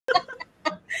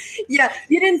Yeah,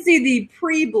 you didn't see the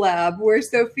pre-blab where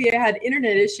Sophia had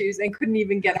internet issues and couldn't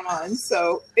even get on.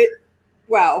 So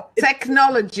wow.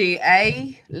 Technology,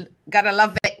 eh? Gotta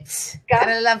love it.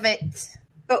 Gotta love it.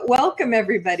 But welcome,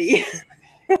 everybody.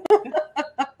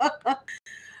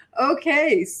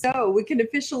 Okay, so we can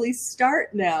officially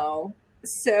start now.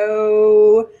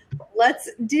 So let's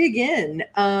dig in.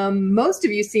 Most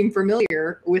of you seem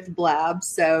familiar with Blab.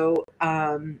 So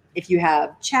if you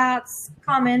have chats,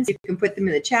 comments, you can put them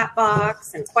in the chat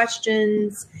box and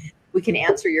questions. We can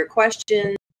answer your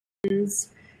questions.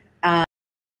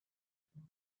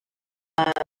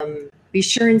 Be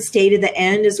sure and stay to the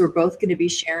end as we're both going to be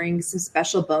sharing some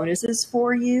special bonuses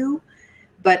for you.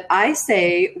 But I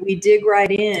say we dig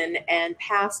right in and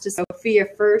pass to Sophia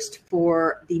first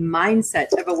for the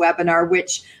mindset of a webinar,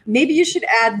 which maybe you should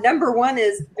add. Number one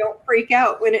is don't freak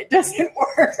out when it doesn't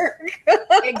work.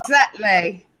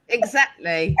 Exactly.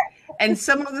 And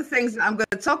some of the things that I'm going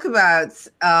to talk about,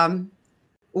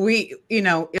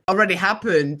 it already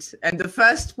happened. And the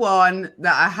first one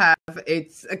that I have,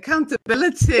 it's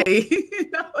accountability.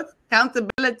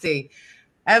 Accountability.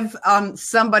 Have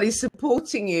somebody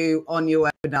supporting you on your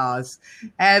webinars.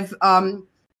 Have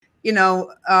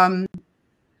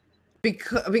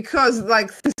because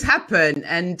like things happen,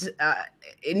 and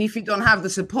if you don't have the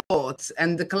support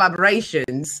and the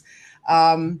collaborations,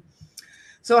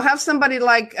 so have somebody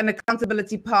like an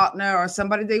accountability partner or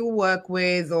somebody they will work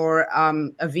with, or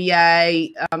a VA,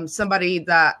 somebody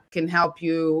that can help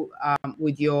you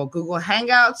with your Google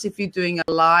Hangouts if you're doing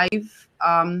a live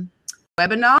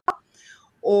webinar.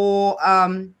 Or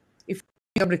if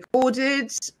you're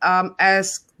recorded,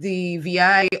 ask the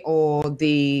VA or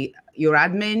your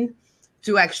admin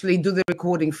to actually do the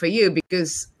recording for you,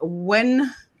 because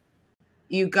when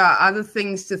you got other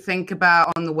things to think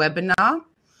about on the webinar,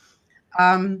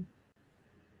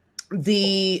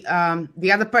 the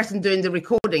other person doing the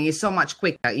recording is so much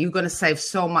quicker. You're going to save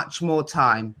so much more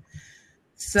time.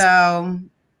 So,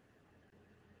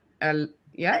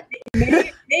 yeah.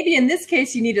 Maybe in this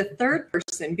case you need a third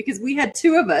person, because we had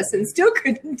two of us and still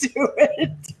couldn't do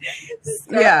it.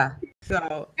 So. Yeah.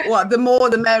 So, well, the more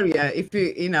the merrier. If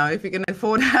you can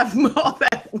afford to have more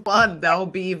than one, that will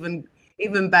be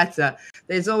even better.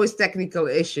 There's always technical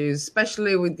issues,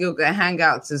 especially with Google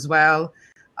Hangouts as well.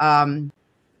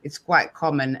 It's quite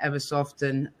common ever so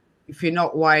often if you're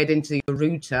not wired into your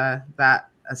router, that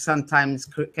sometimes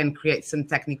can create some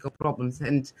technical problems.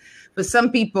 And for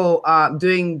some people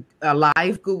doing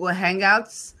live Google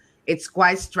Hangouts, it's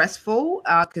quite stressful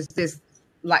because there's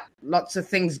like lots of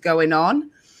things going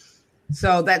on.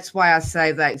 So that's why I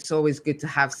say that it's always good to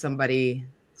have somebody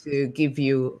to give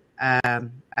you a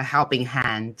helping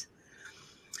hand.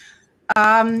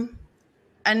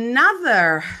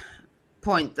 Another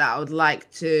point that I would like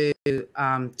to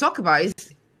talk about is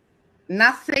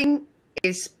nothing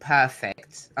is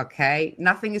perfect. Okay,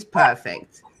 nothing is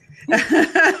perfect.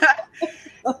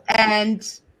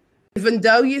 And even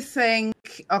though you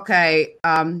think, okay,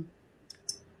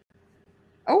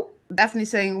 Daphne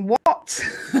saying what?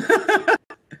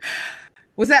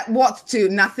 Was that what to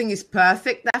nothing is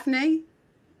perfect, Daphne?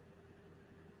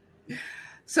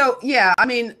 So yeah, I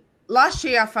mean, last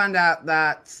year I found out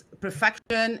that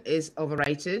perfection is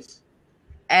overrated,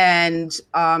 and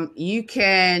you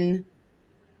can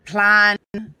plan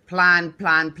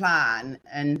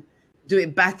and do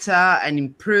it better and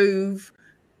improve,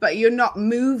 but you're not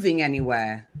moving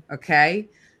anywhere. Okay,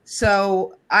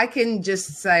 so I can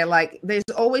just say, like, there's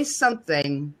always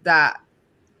something that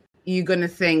you're going to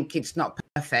think it's not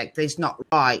perfect, it's not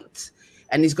right,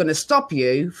 and it's going to stop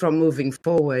you from moving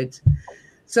forward.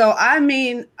 So I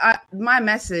mean, my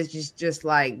message is just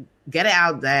like, get it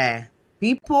out there.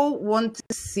 People want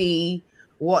to see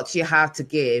what you have to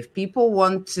give. People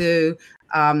want to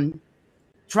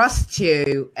trust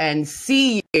you and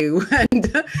see you,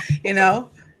 and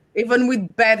even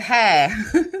with bad hair.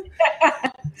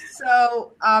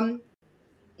 So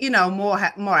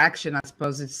more action, I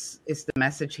suppose, is the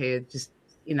message here. Just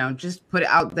put it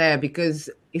out there, because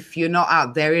if you're not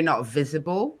out there, you're not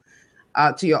visible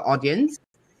to your audience,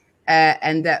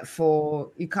 and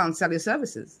therefore you can't sell your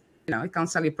services. You can't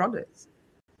sell your products.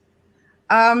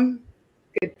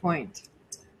 Good point.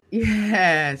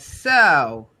 Yeah.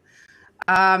 So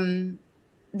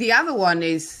the other one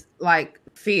is like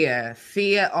fear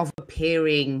of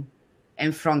appearing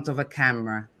in front of a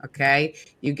camera. Okay,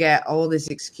 you get all these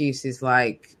excuses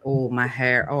like, oh, my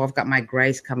hair, oh, I've got my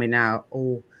grays coming out,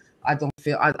 oh, I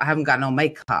haven't got no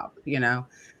makeup.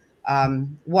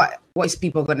 What is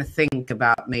people going to think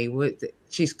about me?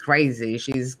 She's crazy,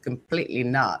 she's completely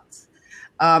nuts.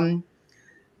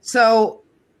 So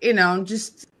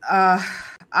just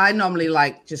I normally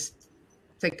like just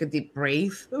take a deep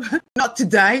breath. Not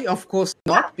today, of course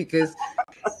not, because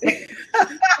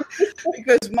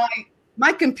because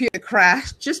my computer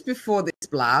crashed just before this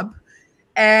blab,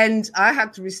 and I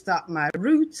had to restart my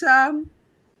router.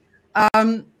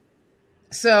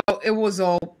 So it was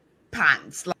all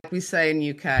pants, like we say in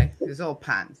UK. It was all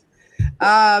pants.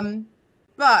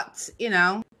 But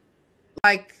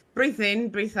like breathe in,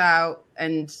 breathe out,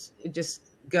 and just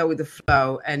go with the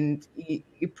flow, and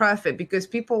you're perfect, because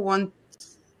people want,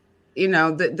 they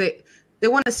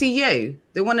want to see you,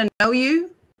 they want to know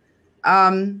you,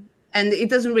 and it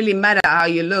doesn't really matter how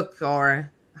you look or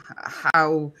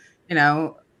how,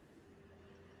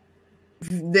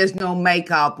 there's no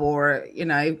makeup, or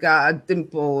you've got a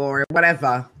dimple or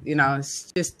whatever.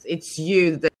 It's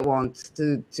you that they want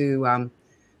to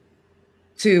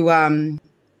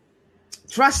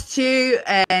trust you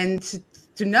and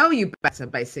to know you better,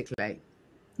 basically.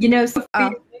 So for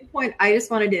your main point, I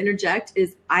just wanted to interject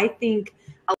is I think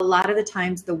a lot of the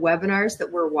times the webinars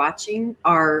that we're watching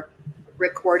are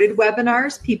recorded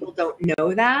webinars. People don't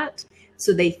know that.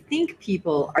 So they think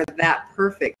people are that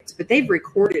perfect, but they've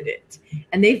recorded it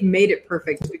and they've made it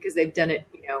perfect because they've done it,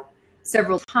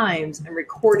 several times and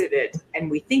recorded it,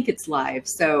 and we think it's live.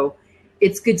 So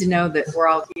it's good to know that we're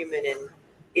all human, and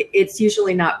it's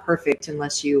usually not perfect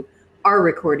unless you are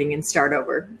recording and start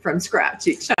over from scratch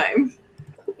each time.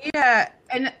 Yeah,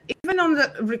 and even on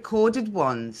the recorded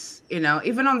ones,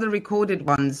 I've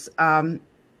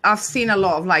seen a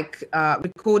lot of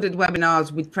recorded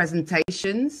webinars with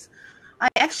presentations. I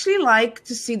actually like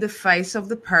to see the face of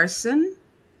the person,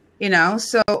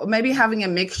 so maybe having a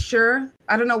mixture.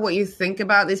 I don't know what you think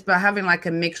about this, but having like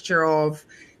a mixture of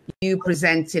you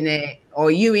presenting it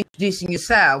or you introducing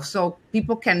yourself, so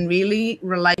people can really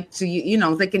relate to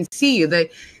you. They can see you.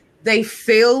 They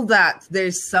feel that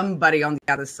there's somebody on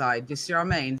the other side. You see what I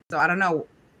mean? So I don't know.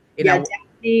 Yeah,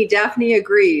 Daphne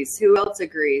agrees. Who else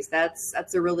agrees?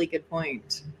 That's a really good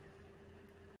point.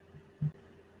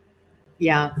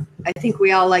 Yeah, I think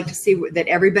we all like to see that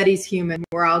everybody's human.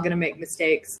 We're all going to make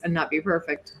mistakes and not be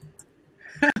perfect.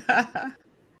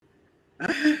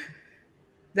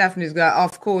 Daphne's got,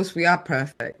 of course, we are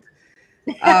perfect.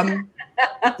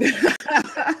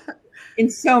 In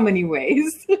so many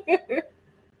ways.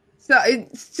 So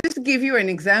it's just to give you an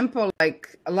example,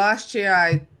 like last year,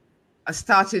 I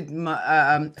started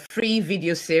my free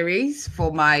video series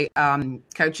for my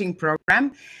coaching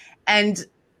program. And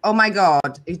oh my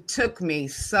God, it took me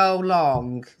so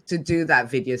long to do that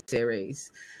video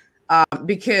series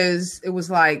because it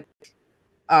was like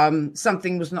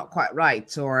something was not quite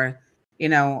right, or,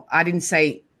 I didn't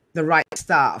say the right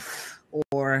stuff,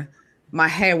 or my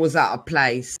hair was out of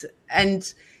place.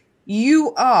 And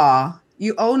you are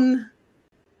your own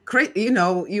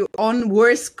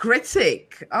worst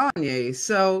critic, aren't you?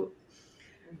 So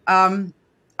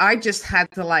I just had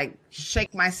to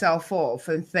shake myself off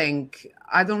and think,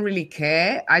 I don't really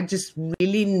care. I just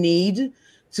really need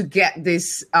to get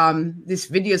this this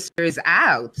video series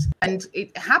out. And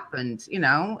it happened,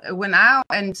 it went out,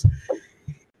 and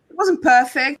it wasn't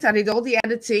perfect. I did all the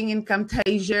editing in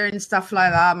Camtasia and stuff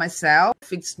like that myself.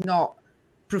 It's not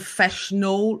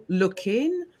professional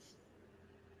looking,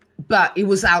 but it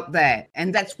was out there.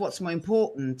 And that's what's more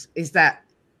important, is that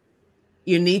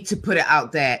you need to put it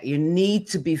out there. You need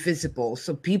to be visible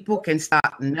so people can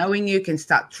start knowing you, can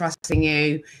start trusting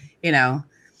you,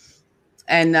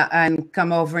 and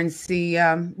come over and see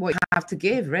what you have to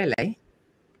give, really.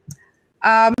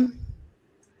 I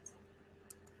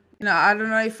don't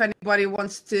know if anybody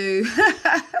wants to.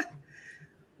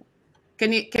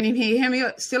 Can you hear me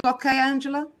still okay,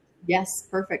 Angela? Yes,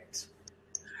 perfect.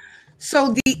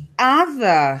 So the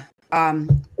other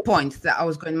point that I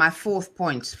was going, my fourth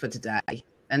point for today,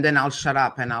 and then I'll shut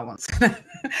up and I won't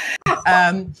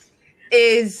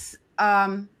is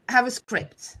have a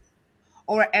script,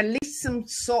 or at least some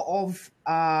sort of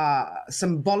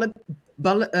some bullet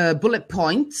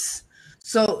points,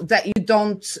 so that you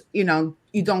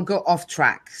don't go off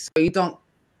track, so you don't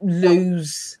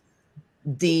lose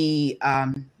the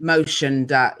motion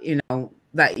that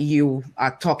that you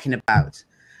are talking about.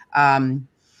 And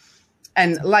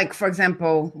for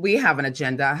example, we have an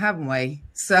agenda, haven't we?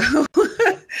 So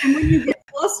and when you get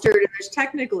flustered and there's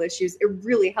technical issues, it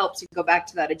really helps you go back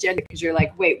to that agenda, because you're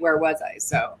like, wait, where was I?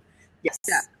 So yes.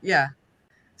 Yeah.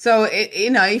 So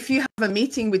if you have a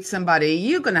meeting with somebody,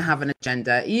 you're going to have an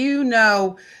agenda. You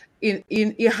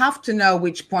have to know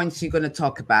which points you're going to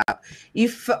talk about.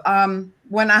 If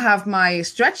when I have my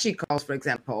strategy calls, for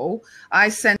example, I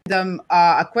send them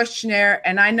a questionnaire,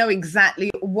 and I know exactly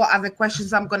what are the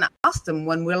questions I'm going to ask them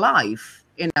when we're live,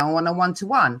 on a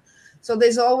one-to-one. So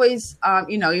there's always,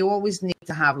 you always need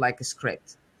to have like a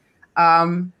script.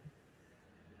 And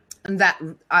that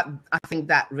I think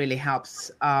that really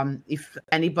helps. If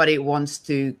anybody wants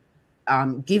to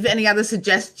give any other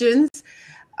suggestions.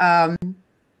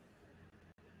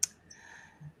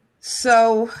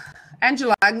 So,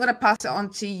 Angela, I'm going to pass it on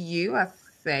to you, I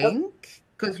think,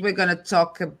 because we're going to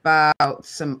talk about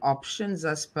some options,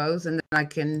 I suppose, and then I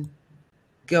can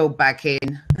go back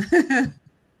in.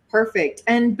 Perfect.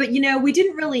 But we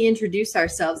didn't really introduce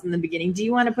ourselves in the beginning. Do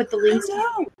you want to put the links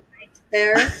right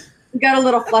there? We got a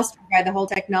little flustered by the whole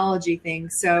technology thing.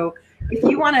 So if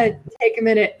you want to take a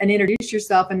minute and introduce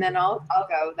yourself, and then I'll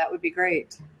go, that would be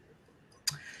great.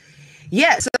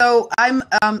 Yeah, so I'm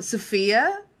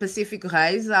Sofia Pacifico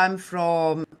Reis. I'm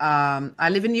from, I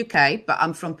live in the UK, but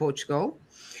I'm from Portugal.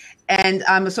 And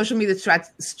I'm a social media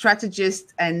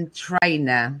strategist and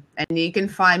trainer. And you can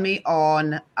find me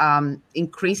on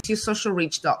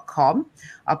increaseyoursocialreach.com.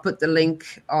 I'll put the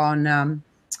link on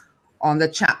the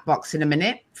chat box in a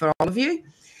minute for all of you.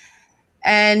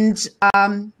 And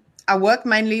I work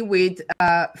mainly with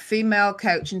female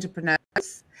coach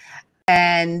entrepreneurs.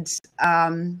 And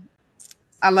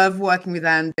I love working with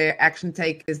them. They're action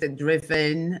takers, they're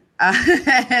driven.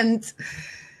 And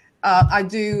I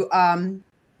do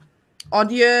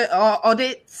audio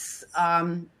audits.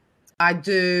 I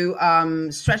do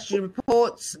strategy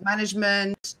reports,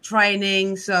 management,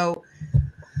 training. So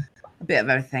a bit of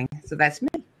everything. So that's me.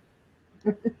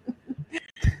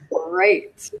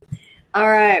 Great. All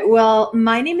right. Well,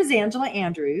 my name is Angela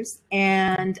Andrews,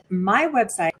 and my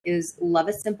website is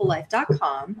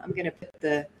loveasimplelife.com. I'm going to put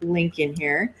the link in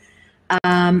here.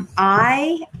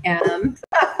 I am,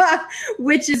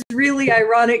 which is really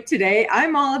ironic today,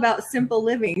 I'm all about simple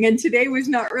living, and today was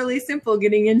not really simple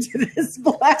getting into this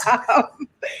blab.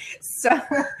 So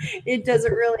it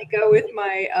doesn't really go with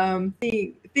my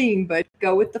theme, but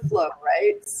go with the flow,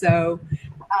 right? So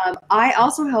I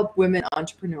also help women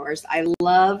entrepreneurs. I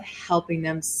love helping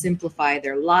them simplify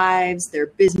their lives, their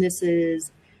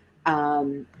businesses,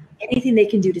 anything they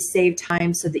can do to save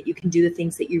time so that you can do the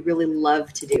things that you really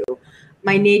love to do.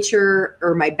 My nature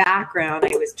or my background,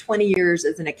 I was 20 years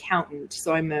as an accountant,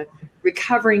 so I'm a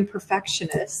recovering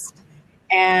perfectionist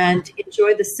and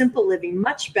enjoy the simple living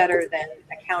much better than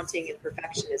accounting and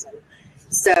perfectionism.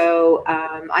 So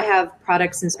I have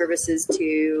products and services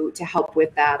to help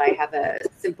with that. I have a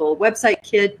simple website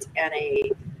kit and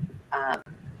a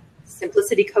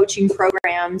simplicity coaching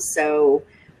program. So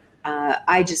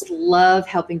I just love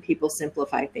helping people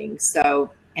simplify things.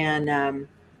 So, and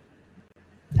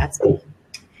that's me.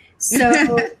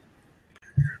 So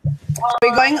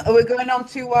we're going on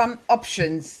to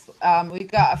options.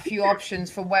 We've got a few options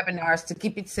for webinars to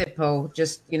keep it simple,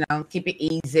 just, keep it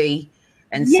easy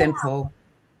and simple.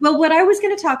 Well, what I was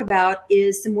going to talk about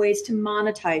is some ways to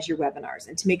monetize your webinars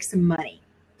and to make some money.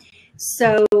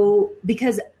 So,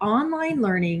 because online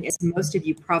learning, as most of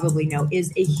you probably know,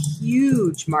 is a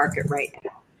huge market right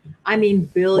now. I mean,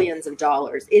 billions of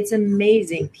dollars. It's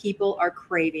amazing. People are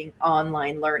craving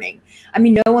online learning. I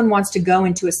mean, no one wants to go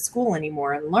into a school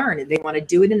anymore and learn. They want to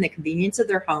do it in the convenience of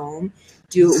their home,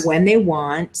 do it when they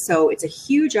want. So it's a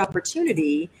huge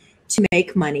opportunity to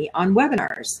make money on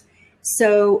webinars.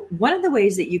 So one of the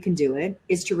ways that you can do it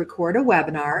is to record a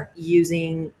webinar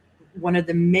using one of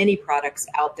the many products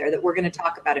out there that we're going to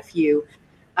talk about a few,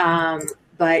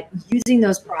 but using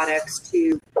those products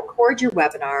to record your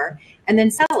webinar and then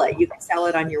sell it. You can sell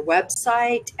it on your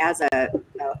website as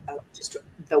just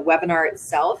the webinar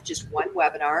itself, just one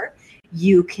webinar.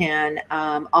 You can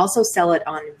also sell it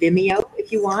on Vimeo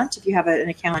if you want, if you have an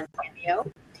account on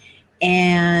Vimeo.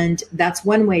 And that's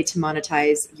one way to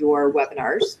monetize your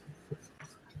webinars.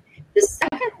 The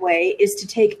second way is to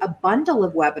take a bundle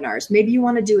of webinars. Maybe you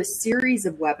want to do a series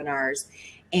of webinars.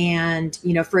 And,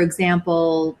 for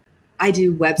example, I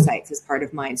do websites as part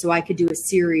of mine. So I could do a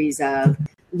series of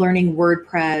learning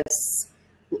WordPress,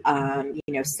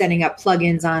 setting up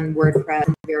plugins on WordPress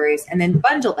and various, and then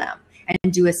bundle them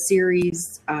and do a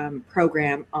series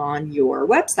program on your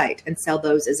website and sell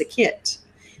those as a kit.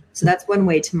 So that's one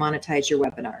way to monetize your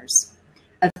webinars.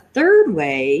 A third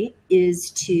way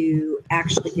is to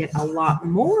actually get a lot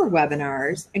more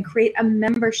webinars and create a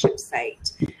membership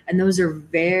site. And those are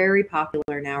very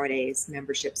popular nowadays,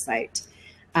 membership site.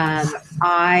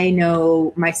 I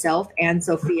know myself and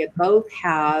Sophia both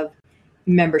have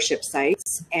membership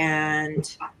sites,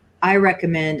 and I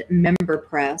recommend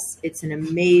MemberPress. It's an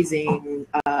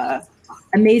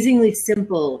amazingly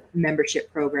simple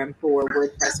membership program for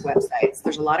WordPress websites.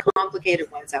 There's a lot of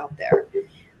complicated ones out there.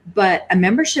 But a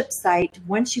membership site,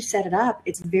 once you set it up,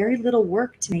 it's very little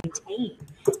work to maintain.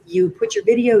 you put your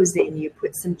videos in, you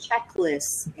put some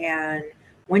checklists, and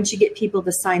once you get people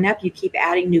to sign up, you keep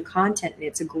adding new content, and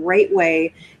it's a great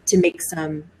way to make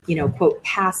some, quote,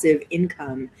 passive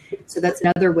income. So that's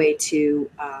another way to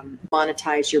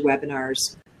monetize your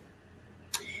webinars.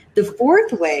 The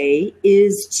fourth way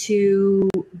is to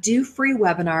do free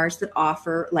webinars that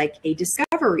offer like a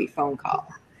discovery phone call.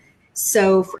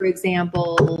 So for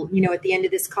example, at the end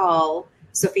of this call,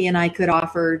 Sophia and I could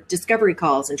offer discovery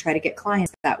calls and try to get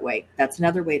clients that way. That's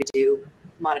another way to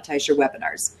monetize your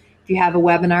webinars. If you have a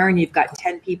webinar and you've got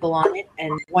 10 people on it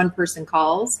and one person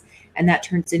calls and that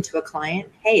turns into a client,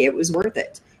 hey, it was worth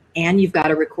it. And you've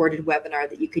got a recorded webinar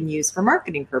that you can use for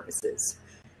marketing purposes.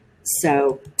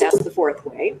 So that's the fourth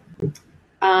way.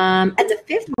 And the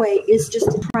fifth way is just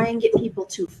to try and get people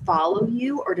to follow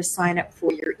you or to sign up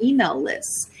for your email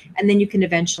lists. And then you can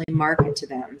eventually market to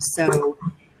them. So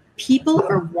people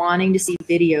are wanting to see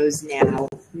videos now,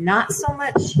 not so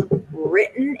much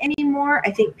written anymore.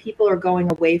 I think people are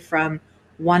going away from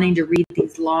wanting to read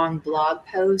these long blog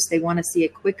posts. They want to see a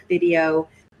quick video,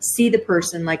 see the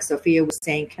person, like Sophia was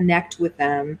saying, connect with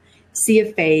them, see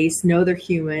a face, know they're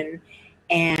human,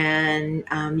 and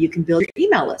you can build your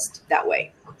email list that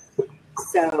way.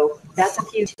 So that's a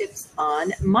few tips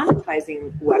on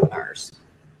monetizing webinars.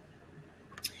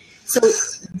 So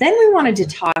then we wanted to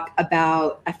talk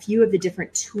about a few of the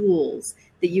different tools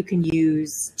that you can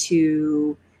use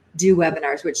to do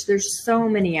webinars, which there's so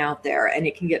many out there and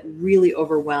it can get really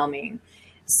overwhelming.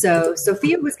 So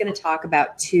Sophia was going to talk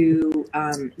about two,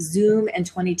 Zoom and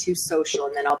 22 Social,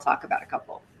 and then I'll talk about a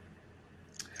couple.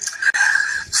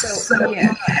 So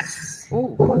yeah.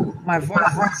 Oh, my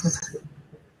voice.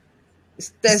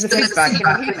 There's a feedback.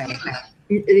 Can you hear me?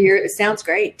 It sounds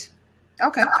great.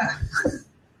 Okay.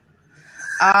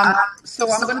 So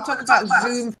I'm going to talk about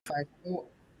Zoom first. So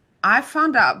I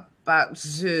found out about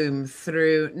Zoom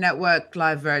through Network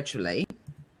Live Virtually,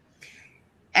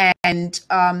 and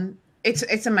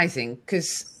it's amazing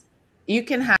because you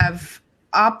can have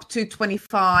up to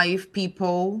 25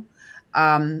 people.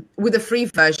 With a free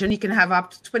version, you can have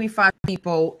up to 25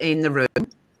 people in the room.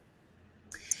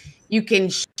 You can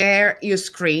share your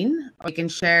screen, or you can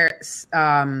share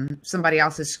somebody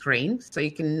else's screen. So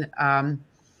you can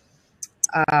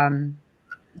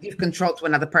give control to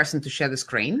another person to share the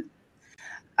screen.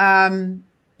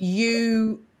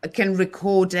 You can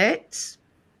record it.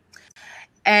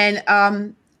 And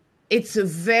it's a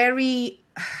very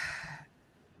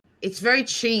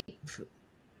cheap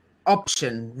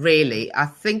option, really. I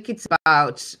think it's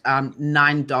about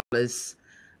 $9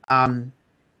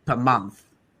 per month,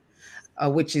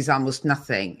 which is almost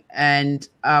nothing. And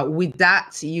with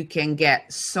that, you can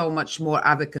get so much more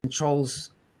other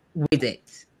controls with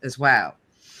it as well.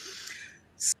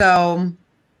 So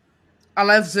I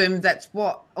love Zoom. That's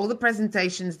what all the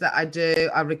presentations that I do,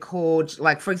 I record,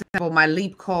 like, for example, my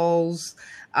lead calls.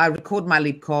 I record my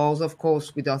lead calls, of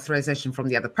course, with authorization from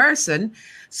the other person.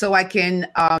 So I can,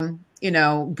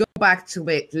 go back to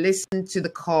it, listen to the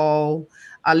call,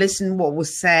 listen what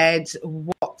was said,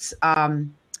 what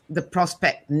the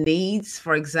prospect needs,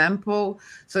 for example.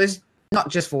 So it's not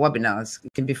just for webinars.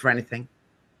 It can be for anything.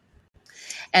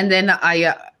 And then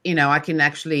I can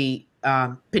actually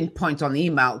pinpoint on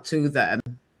email to them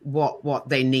what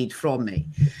they need from me.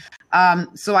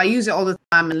 So I use it all the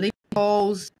time in lead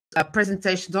calls,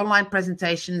 presentations, online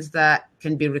presentations that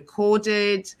can be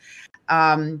recorded.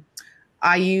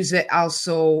 I use it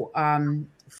also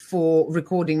for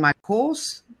recording my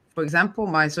course, for example,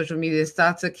 my social media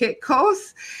starter kit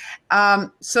course.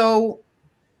 So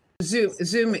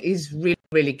Zoom is really,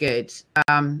 really good.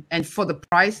 And for the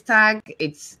price tag,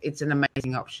 it's an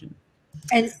amazing option.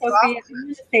 And Sophia, I'm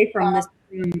going to say from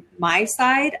my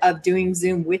side of doing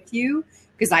Zoom with you,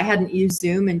 because I hadn't used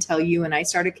Zoom until you and I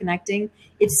started connecting.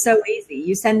 It's so easy.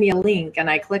 You send me a link and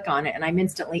I click on it and I'm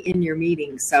instantly in your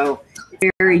meeting. So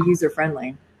it's very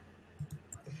user-friendly.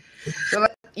 So,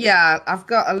 yeah, I've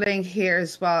got a link here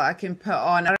as well I can put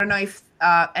on. I don't know if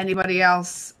anybody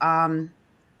else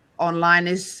online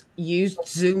has used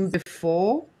Zoom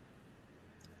before.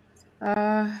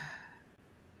 So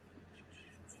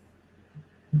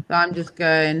I'm just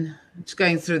going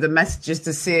through the messages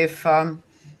to see if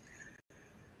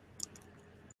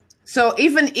so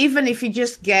even if you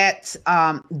just get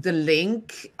the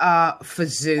link for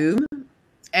Zoom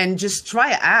and just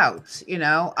try it out,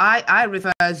 I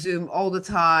refer Zoom all the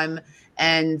time,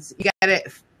 and you get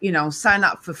it, sign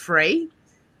up for free,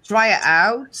 try it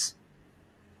out,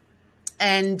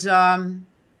 and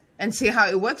see how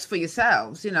it works for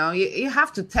yourselves. You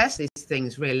have to test these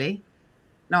things, really.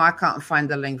 No, I can't find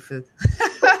the link for.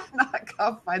 No, I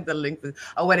can't find the link for.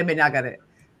 Oh, wait a minute, I got it.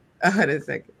 Wait a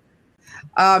second.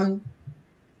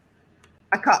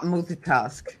 I can't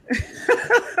multitask.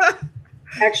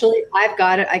 Actually, I've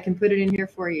got it. I can put it in here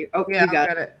for you. Oh, Yeah, you got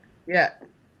I've got it. Yeah,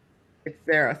 it's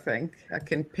there. I think I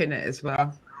can pin it as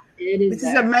well. it. This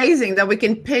is amazing that we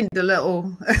can pin the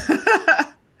little.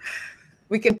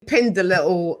 We can pin the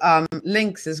little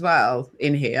links as well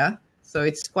in here, so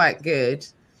it's quite good.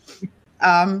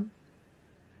 I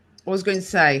was going to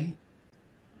say,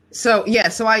 so yeah,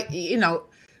 so I,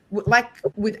 like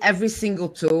with every single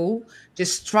tool,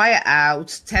 just try it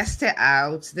out, test it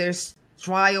out. There's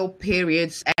trial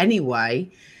periods anyway.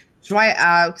 Try it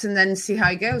out and then see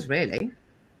how it goes, really.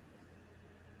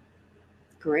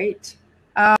 Great.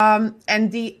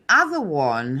 And the other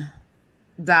one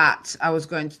that I was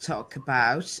going to talk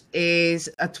about is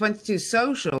a 22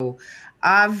 Social.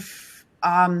 I've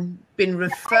been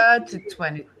referred to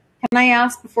 20. Can I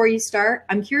ask before you start?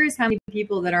 I'm curious how many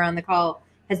people that are on the call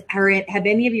have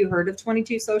any of you heard of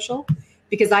 22 Social?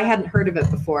 Because I hadn't heard of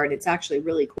it before, and it's actually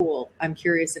really cool. I'm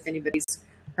curious if anybody's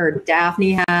heard.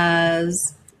 Daphne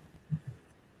has,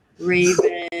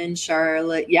 Raven,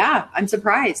 Charlotte. Yeah, I'm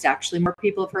surprised. Actually, more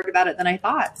people have heard about it than I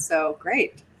thought. So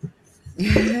great.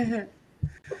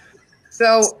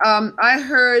 So I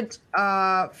heard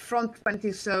from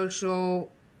 20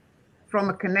 Social, from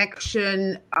a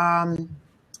connection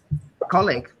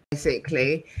colleague,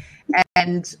 basically,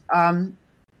 and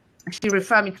she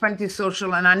referred me to 20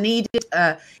 Social, and I needed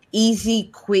a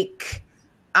easy, quick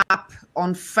app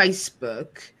on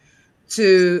Facebook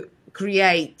to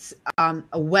create a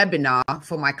webinar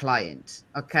for my client.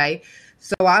 Okay,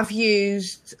 so I've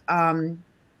used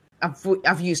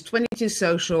 22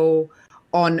 Social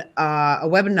on a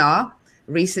webinar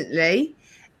recently,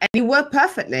 and it worked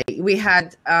perfectly. We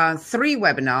had 3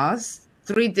 webinars,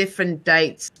 3 different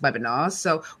dates webinars.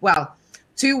 So, well,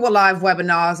 2 were live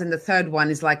webinars, and the third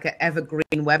one is like an evergreen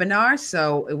webinar.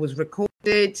 So it was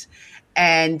recorded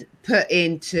and put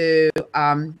into,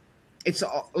 it's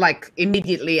like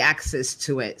immediately access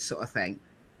to it sort of thing.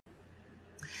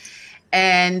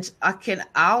 And I can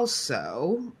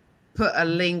also put a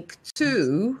link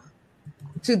to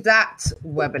that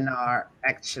webinar.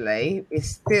 Actually, it's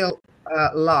still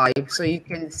live, so you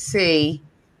can see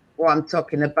what I'm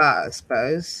talking about, I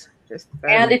suppose.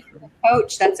 And if you're a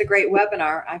coach, that's a great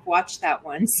webinar. I've watched that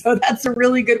one. So that's a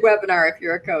really good webinar if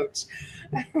you're a coach.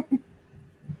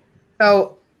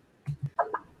 So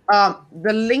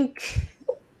the link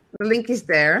is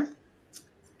there.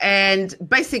 And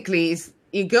basically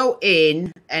you go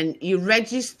in and you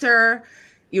register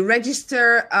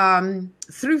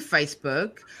through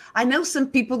Facebook. I know some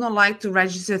people don't like to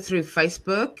register through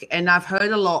Facebook. And I've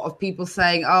heard a lot of people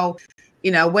saying, oh,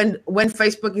 when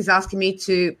Facebook is asking me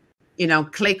to,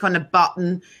 click on a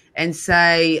button and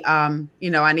say,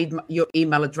 I need your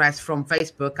email address from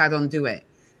Facebook, I don't do it.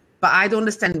 But I don't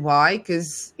understand why,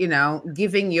 because,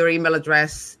 giving your email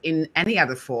address in any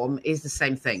other form is the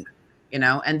same thing,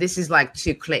 and this is like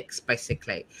 2 clicks,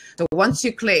 basically. So once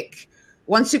you click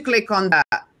on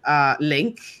that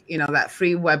link, that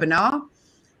free webinar,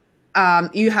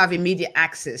 you have immediate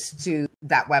access to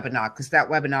that webinar, because that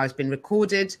webinar has been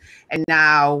recorded and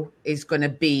now is going to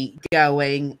be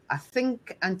going, I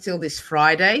think, until this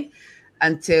Friday,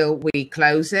 until we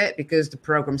close it, because the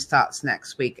program starts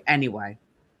next week anyway.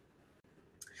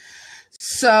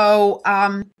 So,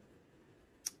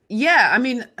 yeah, I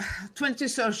mean, 20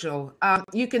 Social,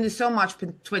 you can do so much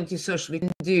with 20 Social. You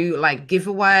can do like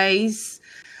giveaways.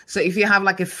 So if you have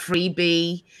like a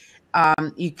freebie,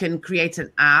 you can create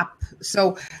an app.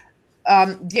 So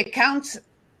the account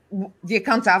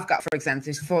I've got, for example,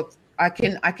 is for I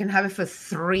can have it for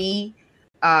 3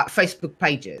 Facebook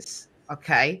pages.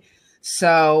 Okay,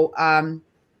 so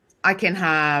I can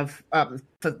have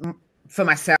for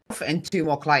myself and 2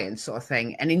 more clients, sort of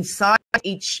thing. And inside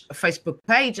each Facebook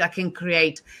page, I can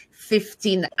create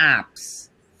 15 apps.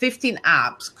 15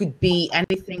 apps could be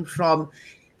anything from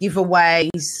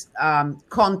giveaways,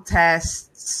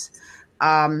 contests,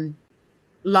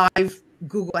 live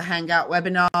Google Hangout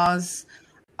webinars,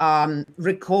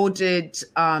 recorded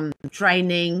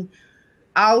training.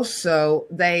 Also,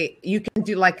 you can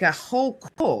do like a whole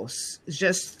course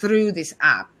just through this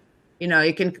app.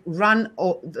 You can run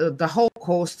the whole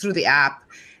course through the app,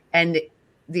 and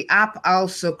the app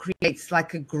also creates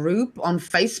like a group on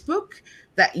Facebook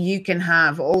that you can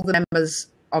have all the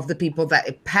members of the people that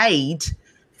are paid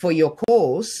for your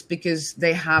course, because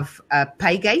they have a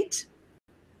Paygate.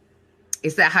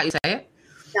 Is that how you say it?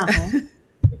 Uh-huh.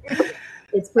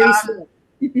 It's pretty simple.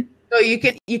 So you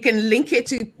can link it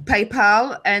to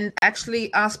PayPal and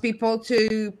actually ask people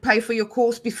to pay for your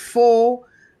course before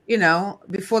they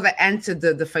enter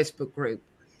the Facebook group.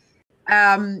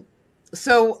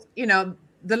 So,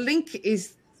 the link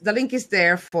is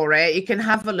there for it. You can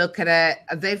have a look at it.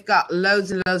 They've got loads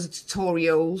and loads of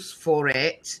tutorials for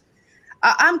it.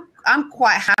 I'm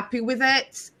quite happy with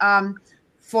it.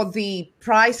 For the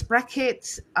price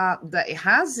bracket that it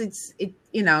has, it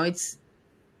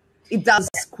does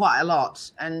quite a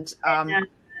lot. And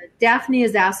Daphne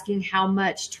is asking how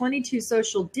much. 22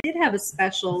 Social did have a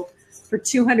special for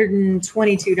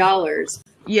 $222.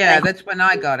 Yeah, that's when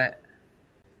I got it.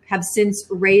 Have since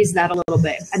raised that a little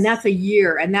bit, and that's a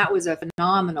year, and that was a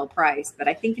phenomenal price. But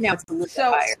I think now it's a little bit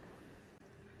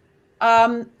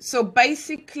higher. So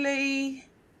basically,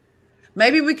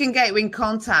 maybe we can get you in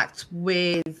contact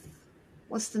with,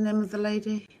 what's the name of the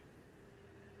lady?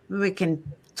 Maybe we can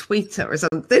tweet her or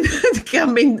something to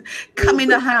come in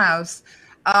the house.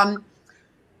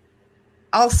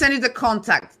 I'll send you the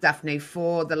contact, Daphne,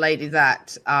 for the lady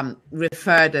that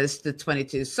referred us to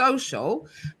 22 Social.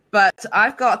 But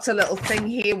I've got a little thing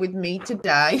here with me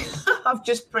today. I've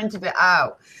just printed it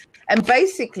out. And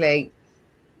basically,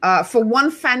 for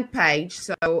one fan page,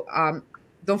 so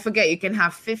don't forget you can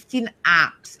have 15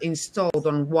 apps installed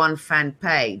on one fan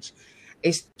page,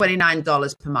 is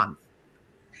 $29 per month.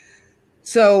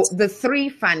 So the 3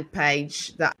 fan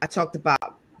page that I talked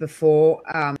about before,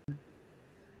 and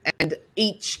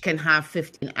each can have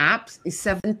 15 apps, is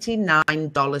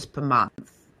 $79 per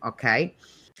month, okay?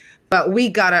 But we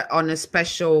got it on a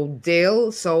special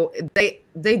deal. So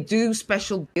they do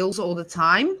special deals all the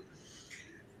time.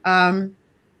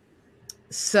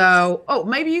 So,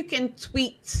 maybe you can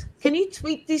tweet. Can you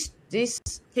tweet this?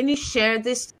 Can you share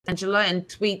this, Angela, and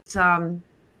tweet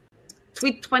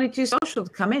 22 Social to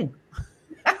come in?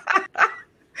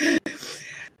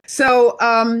 So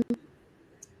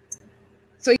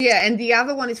yeah, and the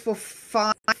other one is for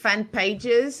 5 fan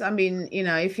pages. I mean,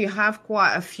 if you have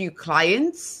quite a few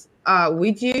clients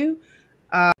with you,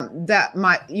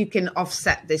 you can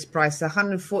offset this price,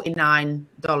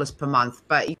 $149 per month,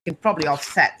 but you can probably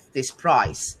offset this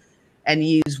price and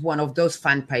use one of those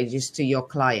fan pages to your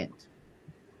client.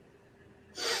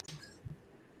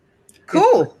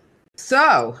 Cool.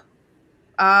 So,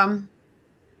 do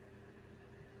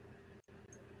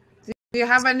you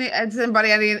have does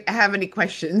anybody have any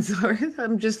questions? Or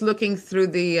I'm just looking through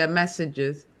the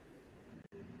messages.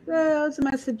 There's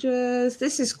messages.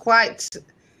 This is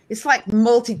it's like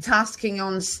multitasking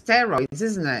on steroids,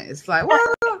 isn't it? It's like,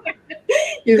 well,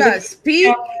 you got to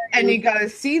speak and you got to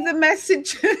see the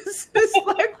messages. It's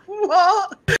like,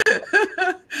 what?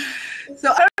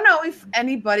 So I don't know if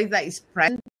anybody that is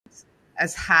present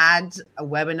has had a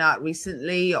webinar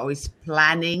recently or is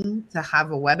planning to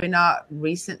have a webinar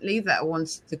recently that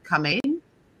wants to come in.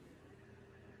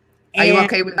 Are you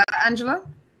okay with that, Angela?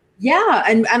 Yeah,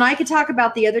 and I could talk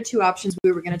about the other 2 options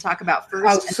we were going to talk about first.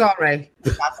 Oh, sorry.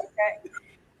 That's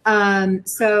okay.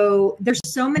 So there's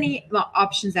so many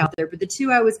options out there, but the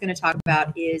 2 I was going to talk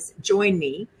about is Join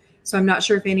Me. So I'm not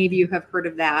sure if any of you have heard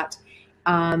of that.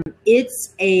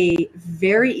 It's a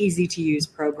very easy to use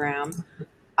program.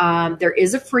 There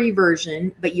is a free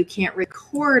version, but you can't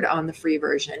record on the free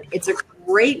version. It's a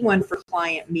great one for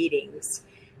client meetings.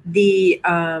 The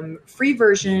free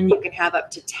version, you can have up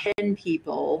to 10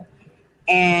 people.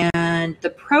 And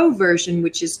the pro version,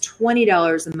 which is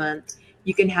 $20 a month,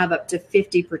 you can have up to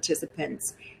 50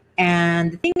 participants.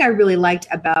 And the thing I really liked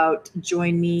about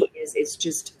Join Me is it's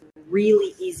just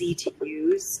really easy to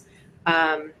use.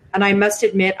 And I must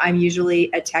admit, I'm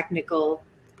usually I'm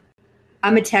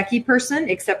a techie person,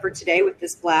 except for today with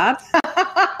this Blab.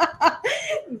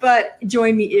 But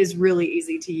Join Me is really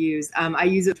easy to use. I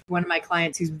use it for one of my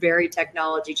clients who's very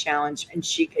technology challenged, and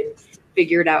she can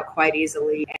figure it out quite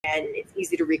easily. And it's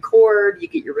easy to record. You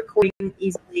get your recording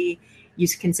easily. You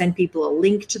can send people a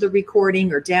link to the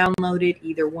recording or download it,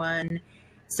 either one.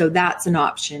 So that's an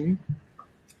option.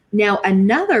 Now,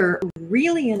 another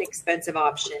really inexpensive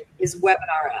option is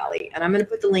Webinar Alley, and I'm going to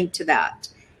put the link to that.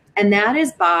 And that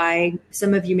is by,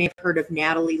 some of you may have heard of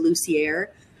Natalie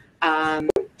Lucier.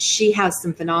 She has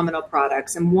some phenomenal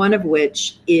products, and one of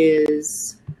which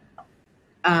is,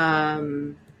 I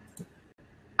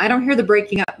don't hear the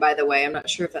breaking up, by the way. I'm not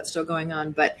sure if that's still going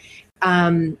on, but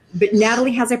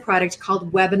Natalie has a product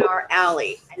called Webinar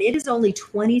Alley, and it is only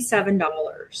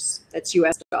 $27. That's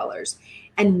US dollars.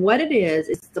 And what it is,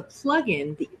 it's the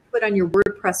plugin that you put on your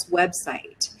WordPress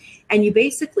website. And you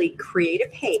basically create a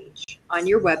page on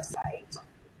your website.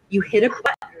 You hit a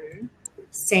button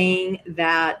saying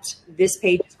that this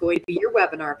page is going to be your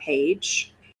webinar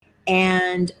page.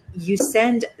 And you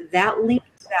send that link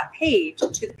to that page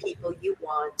to the people you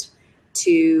want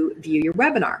to view your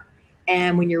webinar.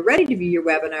 And when you're ready to view your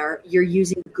webinar, you're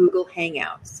using Google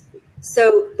Hangouts.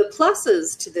 So the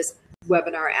pluses to this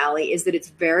Webinar Alley is that it's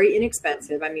very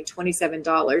inexpensive. I mean,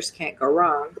 $27 can't go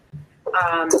wrong.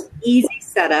 Easy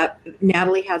setup.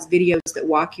 Natalie has videos that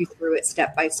walk you through it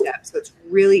step by step, so it's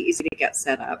really easy to get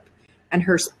set up, and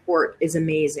her support is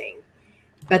amazing.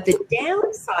 But the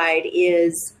downside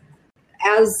is,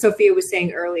 as Sophia was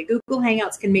saying earlier, Google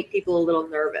Hangouts can make people a little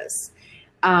nervous.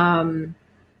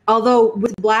 Although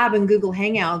with Blab and Google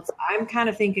Hangouts, I'm kind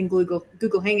of thinking Google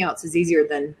Hangouts is easier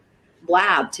than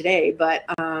Blab today, but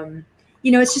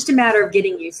you know, it's just a matter of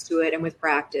getting used to it and with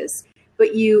practice.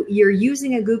 But you're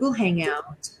using a Google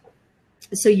Hangout,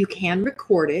 so you can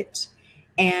record it,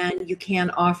 and you can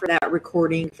offer that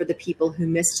recording for the people who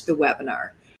missed the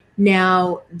webinar.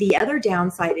 Now, the other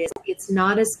downside is it's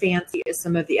not as fancy as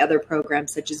some of the other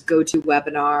programs, such as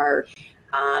GoToWebinar,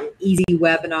 Easy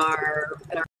Webinar,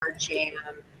 Webinar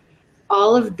Jam.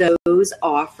 All of those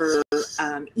offer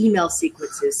email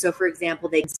sequences. So, for example,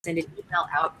 they can send an email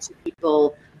out to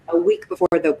people a week before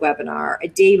the webinar, a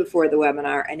day before the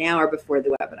webinar, an hour before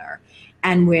the webinar.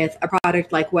 And with a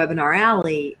product like Webinar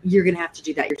Alley, you're going to have to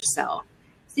do that yourself.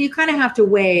 So you kind of have to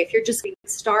weigh, if you're just getting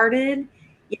started,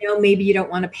 you know, maybe you don't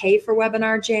want to pay for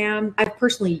Webinar Jam. I've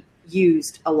personally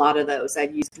used a lot of those.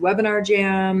 I've used Webinar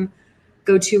Jam,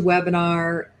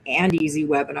 GoToWebinar, and Easy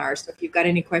Webinar. So if you've got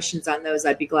any questions on those,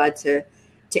 I'd be glad to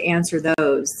answer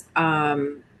those.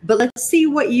 But let's see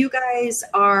what you guys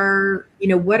are, you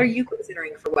know, what are you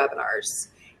considering for webinars?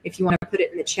 If you want to put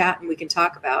it in the chat and we can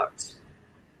talk about.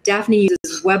 Daphne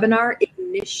uses Webinar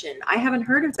Ignition. I haven't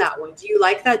heard of that one. Do you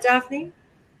like that, Daphne?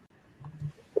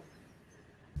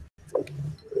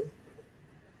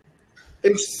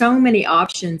 There's so many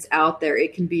options out there.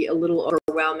 It can be a little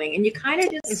overwhelming, and you kind of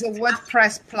just. It's a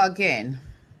WordPress plugin.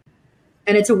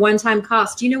 And it's a one-time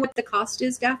cost. Do you know what the cost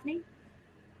is, Daphne?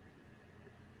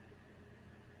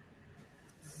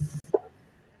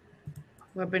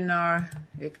 Webinar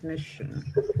Ignition.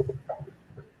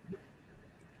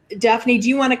 Daphne, do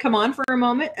you want to come on for a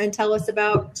moment and tell us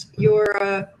about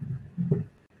your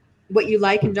what you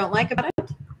like and don't like about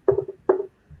it?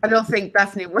 I don't think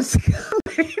Daphne was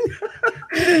coming.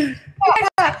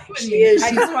 She is.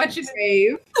 I just want you to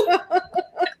wave.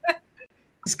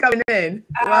 It's coming in.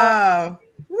 Wow.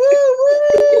 Woo,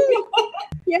 woo.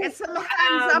 Get some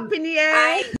hands up in the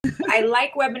air. I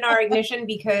like Webinar Ignition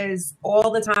because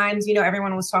all the times, you know,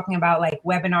 everyone was talking about like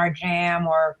Webinar Jam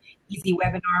or Easy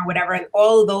Webinar, whatever, and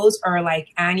all of those are like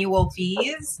annual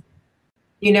fees.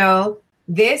 You know,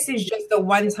 this is just a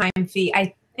one-time fee.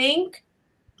 I think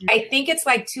it's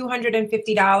like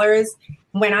 $250.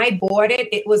 When I bought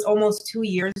it, it was almost 2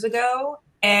 years ago,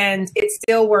 and it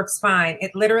still works fine.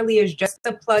 It literally is just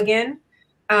a plugin.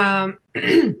 And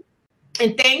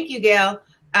thank you, Gail.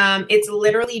 It's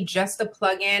literally just a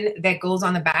plugin that goes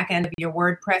on the back end of your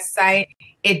WordPress site.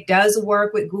 It does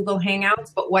work with Google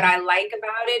Hangouts, but what I like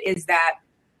about it is that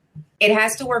it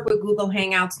has to work with Google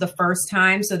Hangouts the first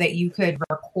time so that you could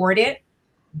record it,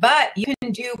 but you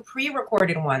can do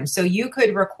pre-recorded ones. So you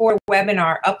could record a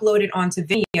webinar, upload it onto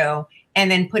Vimeo, and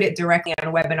then put it directly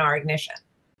on Webinar Ignition.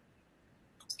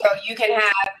 So you can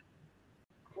have,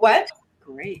 what?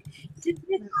 Great.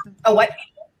 Oh, what?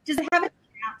 Does it have a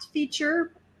chat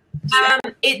feature?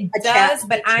 It does,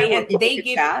 but they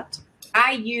give chat.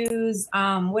 I use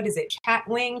what is it?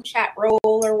 Chatwing, Chatroll,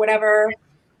 or whatever.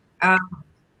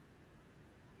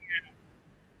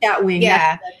 Chatwing.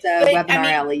 Yeah, that's Webinar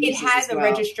Alley. It has a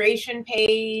registration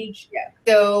page. Yeah.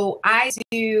 So I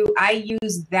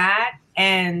use that,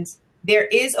 and there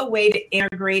is a way to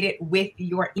integrate it with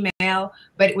your email,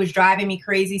 but it was driving me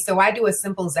crazy. So I do a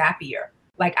simple Zapier.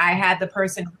 Like I had the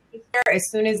person register.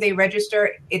 As soon as they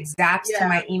register, it zaps to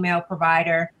my email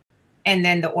provider, and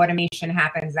then the automation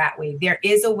happens that way. There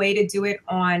is a way to do it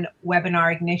on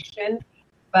Webinar Ignition,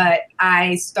 but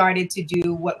I started to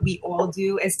do what we all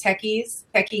do as techie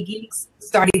geeks,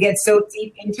 started to get so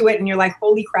deep into it, and you're like,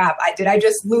 holy crap, did I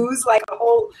just lose like a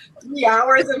whole 3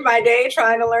 hours of my day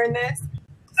trying to learn this?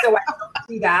 So I don't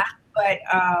do that, but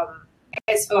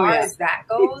as far as that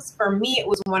goes, for me, it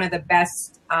was one of the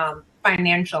best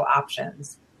financial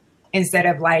options instead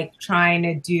of like trying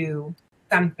to do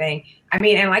something. I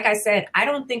mean, and like I said, I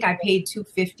don't think I paid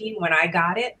 $250 when I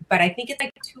got it, but I think it's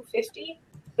like $250,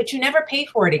 but you never pay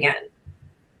for it again.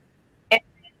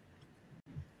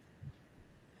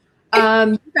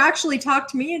 You've actually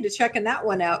talked me into checking that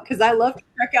one out because I love to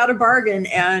check out a bargain,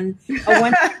 and a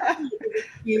one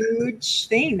huge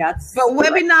thing. But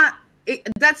Webinar,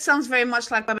 that sounds very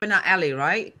much like Webinar Alley,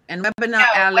 right? And Webinar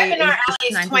Alley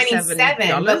is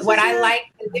 $27. But what I like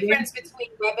difference between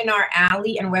Webinar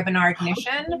Alley and Webinar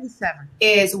Ignition 27.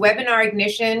 is Webinar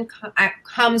Ignition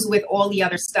comes with all the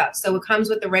other stuff. So it comes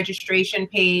with the registration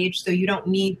page, so you don't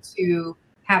need to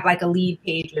have like a lead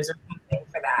pages or something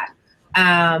for that.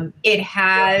 It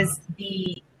has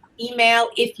the email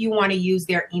if you want to use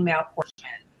their email portion.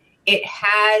 It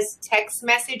has text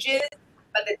messages,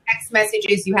 but the text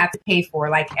messages you have to pay for.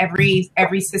 Like every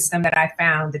system that I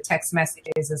found, the text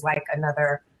messages is like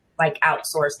another like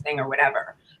outsourced thing or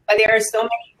whatever. But there are so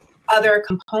many other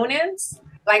components.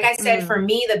 Like I said, for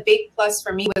me, the big plus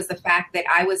for me was the fact that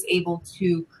I was able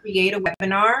to create a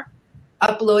webinar,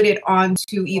 upload it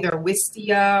onto either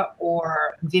Wistia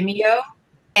or Vimeo,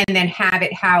 and then have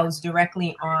it housed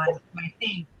directly on my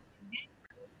thing.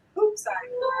 Oops, sorry.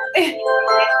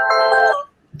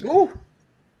 Ooh.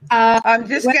 I'm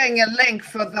just getting a link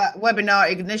for that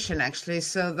Webinar Ignition, actually,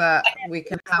 so that we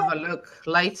can have a look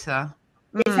later.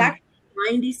 It's actually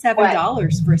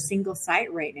 $97 for a single site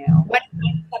right now. What?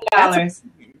 $97?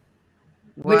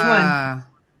 Which Wow.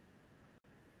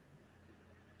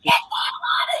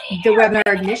 The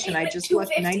Webinar Ignition, I just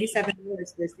looked, $97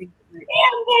 for a single site.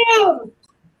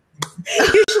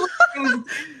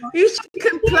 You should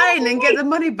complain and get the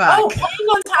money back. Oh, and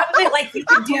on top of it, like you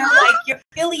could do like your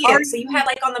affiliate. So you have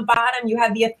like on the bottom, you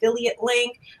have the affiliate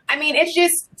link. I mean, it's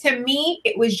just, to me,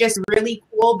 it was just really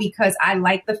cool because I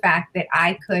like the fact that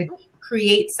I could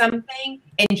create something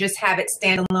and just have it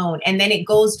stand alone. And then it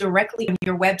goes directly on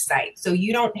your website. So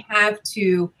you don't have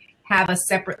to have a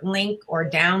separate link or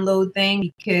download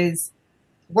thing because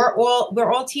we're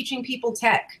all teaching people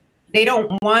tech. They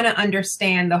don't want to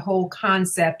understand the whole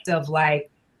concept of like,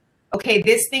 okay,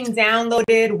 this thing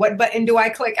downloaded, what button do I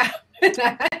click out?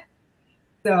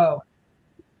 So.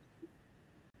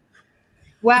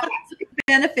 Wow, look at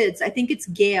benefits. I think it's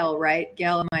Gail, right?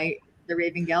 Gail, the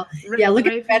Raven Gail? Yeah, look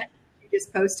at the benefits. You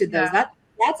just posted those. Yeah.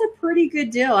 That's a pretty good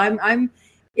deal. I'm going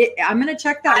to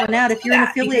check that one out. If you're an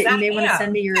affiliate, you may want to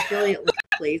send me your affiliate link,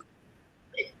 please.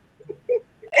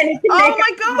 Oh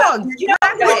my God! You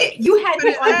had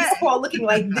me on this call looking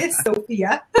like this,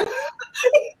 Sophia.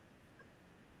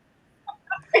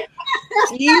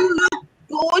 You look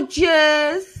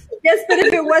gorgeous. Yes, but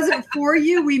if it wasn't for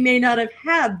you, we may not have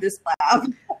had this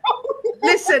lab.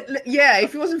 Listen, yeah,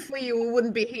 if it wasn't for you, we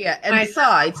wouldn't be here. And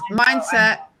besides,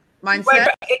 mindset. I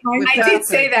did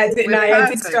say that, didn't I? I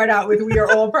did start out with "we are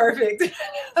all perfect."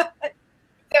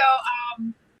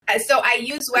 So I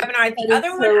use Webinar. The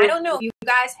other one, I don't know if you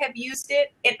guys have used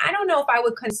it, and I don't know if I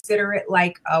would consider it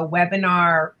like a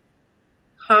webinar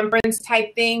conference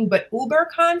type thing, but Uber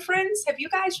Conference. Have you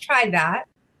guys tried that?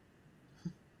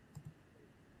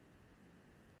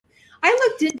 I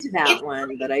looked into that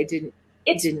one, but I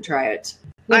didn't try it.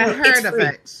 I heard of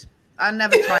it. I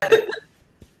never tried it.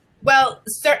 Well,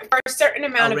 for a certain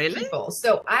amount of people.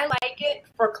 So I like it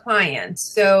for clients.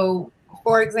 So,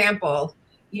 for example,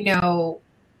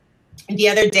 the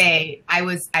other day I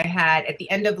had at the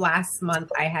end of last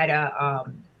month, I had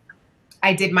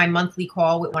I did my monthly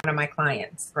call with one of my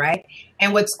clients, right?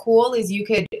 And what's cool is you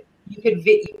could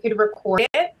record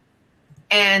it,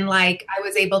 and like I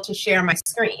was able to share my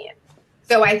screen.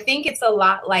 So I think it's a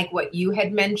lot like what you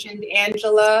had mentioned,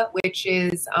 Angela, which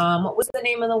is what was the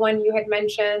name of the one you had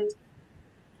mentioned?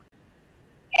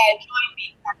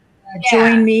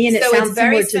 Join Me, and so it's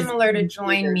very similar to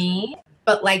Join Me.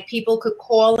 But like people could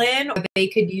call in or they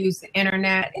could use the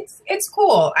internet. It's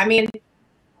cool. I mean,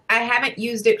 I haven't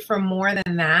used it for more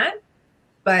than that,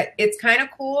 but it's kind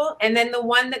of cool. And then the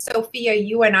one that Sophia,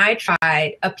 you and I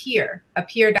tried,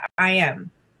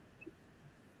 Appear.im.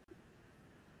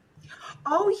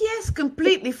 Oh yes,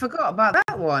 completely forgot about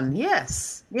that one.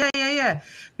 Yes. Yeah.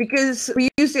 Because we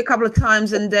used it a couple of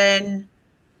times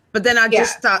but then I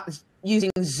just started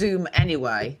using Zoom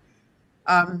anyway.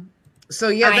 So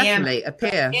yeah, definitely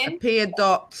appear.in,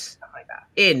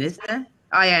 isn't there?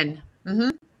 IN. Mm-hmm.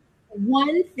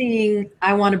 One thing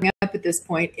I want to bring up at this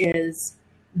point is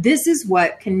this is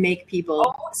what can make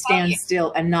people stand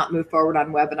still and not move forward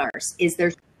on webinars. Is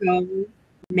there's so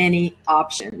many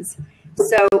options.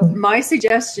 So my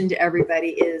suggestion to everybody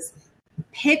is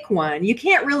pick one. You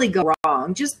can't really go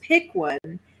wrong. Just pick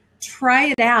one. Try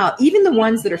it out. Even the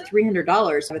ones that are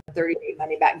 $300 have a 30-day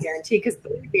money-back guarantee, because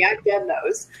I've done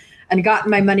those and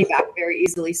gotten my money back very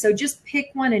easily. So just pick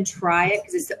one and try it,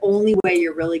 because it's the only way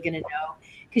you're really going to know.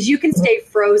 Because you can stay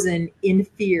frozen in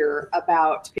fear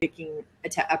about picking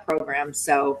a program.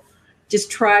 So just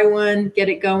try one, get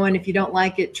it going. If you don't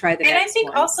like it, try the next one. And I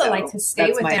think also like to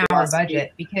stay within our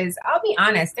budget, because I'll be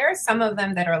honest, there are some of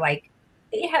them that are like,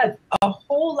 they have a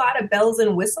whole lot of bells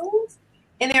and whistles.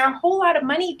 and they're a whole lot of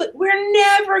money, but we're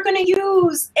never going to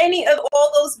use any of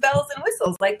all those bells and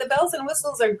whistles. Like, the bells and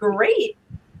whistles are great.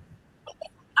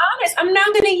 Honest, I'm not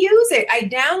going to use it. I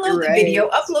download the video,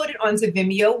 upload it onto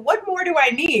Vimeo. What more do I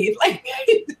need? Like,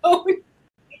 I don't.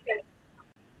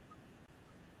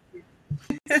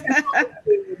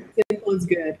 Simple is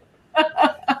good.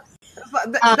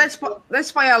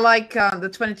 That's why I like the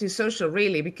 22 Social,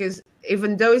 really, because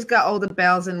even though it's got all the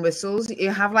bells and whistles, you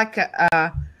have like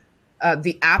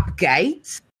the app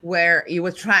gate where you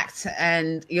attract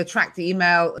the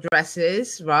email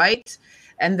addresses, right?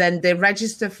 And then they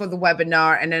register for the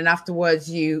webinar, and then afterwards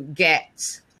you get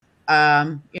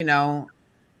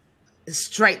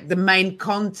straight the main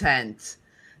content.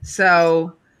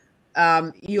 So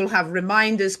you'll have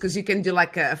reminders, because you can do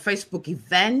like a Facebook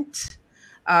event.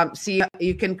 So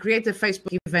you can create a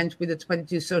Facebook event with a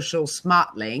 22 Social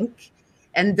Smart Link,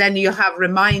 and then you have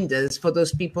reminders for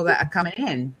those people that are coming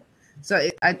in. So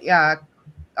I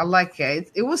like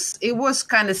it. It was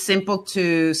kind of simple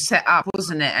to set up,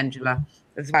 wasn't it, Angela?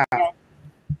 As well.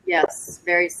 Yes,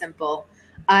 very simple.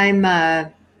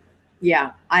 I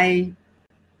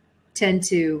tend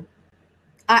to.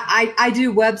 I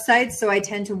do websites, so I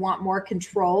tend to want more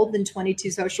control than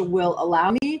 22 Social will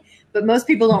allow me. But most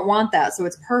people don't want that, so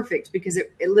it's perfect because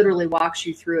it literally walks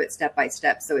you through it step by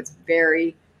step. So it's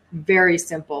very, very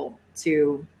simple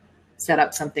to set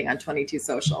up something on 22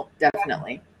 Social.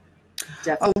 Definitely.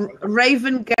 Oh,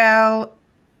 Raven Gale,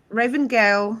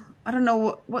 I don't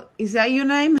know what is that your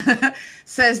name?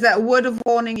 Says that word of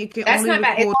warning, you can That's only not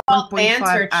bad. It's record called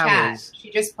 1.5 Chat.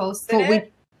 She just posted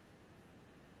it.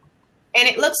 And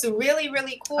it looks really,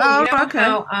 really cool. Oh, you know okay.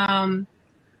 How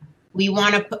we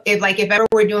want to put, if ever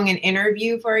we're doing an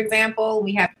interview, for example,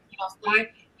 we have, you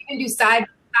can do side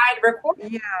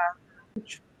recording. Yeah.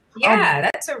 Yeah,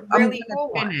 that's a really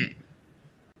cool one.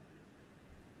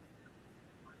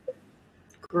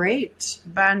 Great.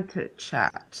 Banter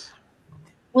Chat.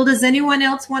 Well, does anyone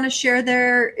else want to share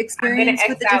their experience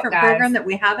with the different program that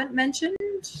we haven't mentioned?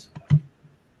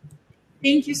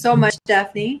 Thank you so much,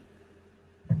 Daphne.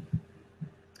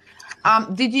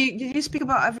 Did you speak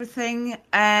about everything?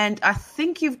 And I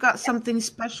think you've got something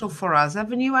special for us,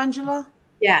 haven't you, Angela?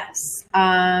 Yes.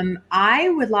 I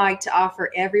would like to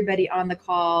offer everybody on the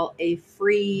call a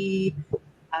free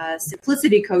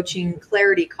Simplicity Coaching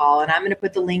Clarity Call, and I'm going to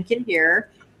put the link in here.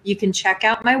 You can check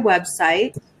out my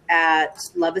website at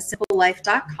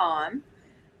loveasimplelife.com.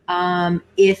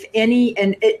 If any,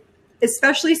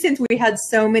 especially since we had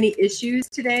so many issues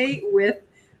today with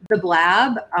the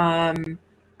blab,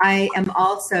 I am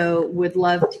also would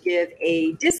love to give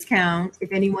a discount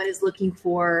if anyone is looking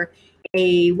for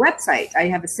a website. I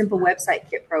have a simple website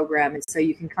kit program, and so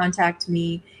you can contact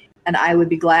me, and I would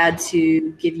be glad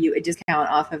to give you a discount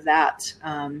off of that,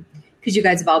 because you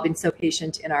guys have all been so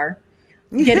patient in our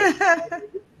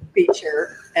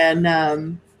feature.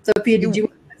 And Sophia, did you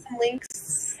want to put some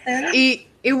links there?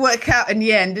 It worked out in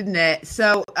the end, didn't it?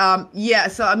 So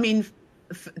so I mean,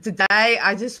 today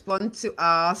I just want to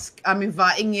ask, I'm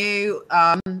inviting you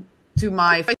to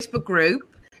my Facebook group,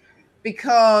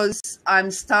 because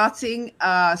I'm starting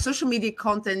a social media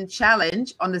content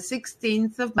challenge on the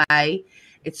 16th of May.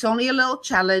 It's only a little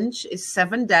challenge. It's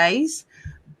 7 days.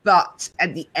 But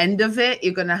at the end of it,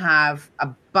 you're going to have a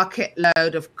bucket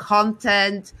load of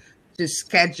content to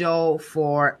schedule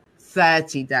for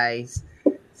 30 days.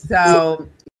 So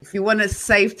if you want to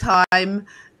save time,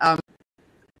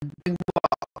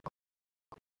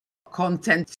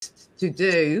 content to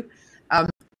do,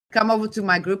 come over to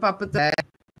my group up at there.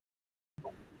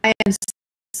 I am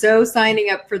so signing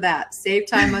up for that. Save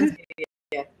time on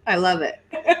video. I love it.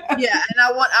 Yeah, and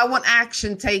I want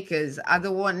action takers. I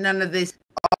don't want none of this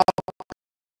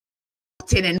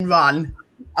opt in and run.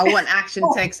 I want action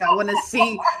takers. I want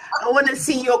to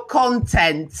see your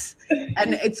content.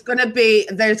 And there's gonna be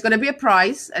a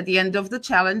prize at the end of the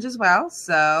challenge as well.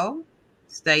 So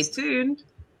stay tuned.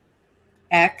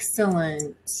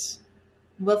 Excellent.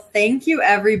 Well, thank you,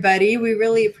 everybody. We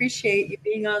really appreciate you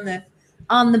being on the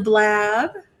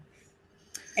blab.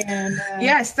 And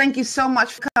yes, thank you so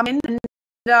much for coming. And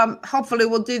hopefully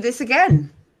we'll do this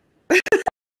again.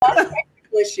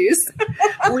 Issues.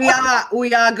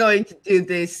 we are going to do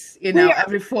this,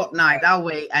 every fortnight, are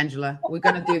we, Angela? We're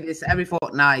going to do this every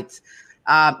fortnight,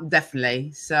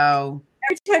 definitely. So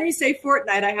every time you say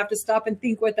fortnight, I have to stop and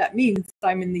think what that means.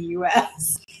 I'm in the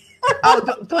U.S.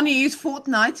 Don't you use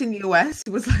fortnight in the US?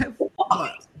 It was like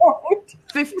what?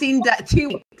 15 days, 2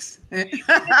 weeks. 2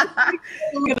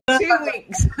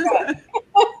 weeks.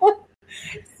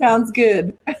 Sounds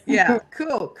good. Yeah,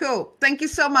 cool. Thank you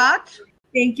so much.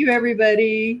 Thank you,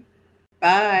 everybody.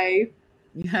 Bye.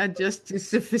 Yeah, just too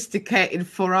sophisticated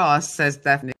for us, says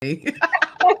Daphne.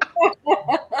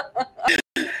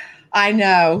 I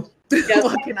know. Yes.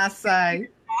 What can I say?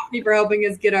 Thank you for helping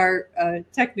us get our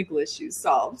technical issues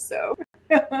solved. So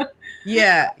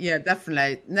Yeah,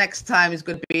 definitely. Next time is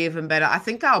going to be even better. I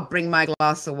think I'll bring my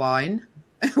glass of wine.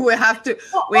 we have to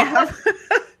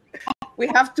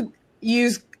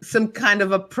use some kind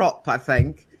of a prop, I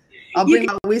think. I'll bring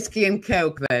my whiskey and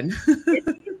Coke then.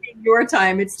 Your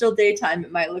time, it's still daytime.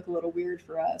 It might look a little weird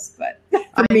for us, but for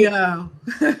I me, know.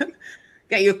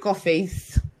 Get your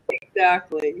coffees.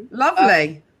 exactly.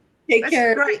 Lovely. Take That's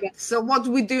care. great. So what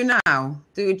do we do now?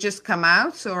 Do we just come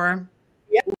out or?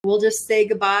 Yeah, we'll just say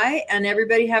goodbye and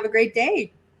everybody have a great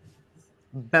day.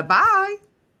 Bye-bye.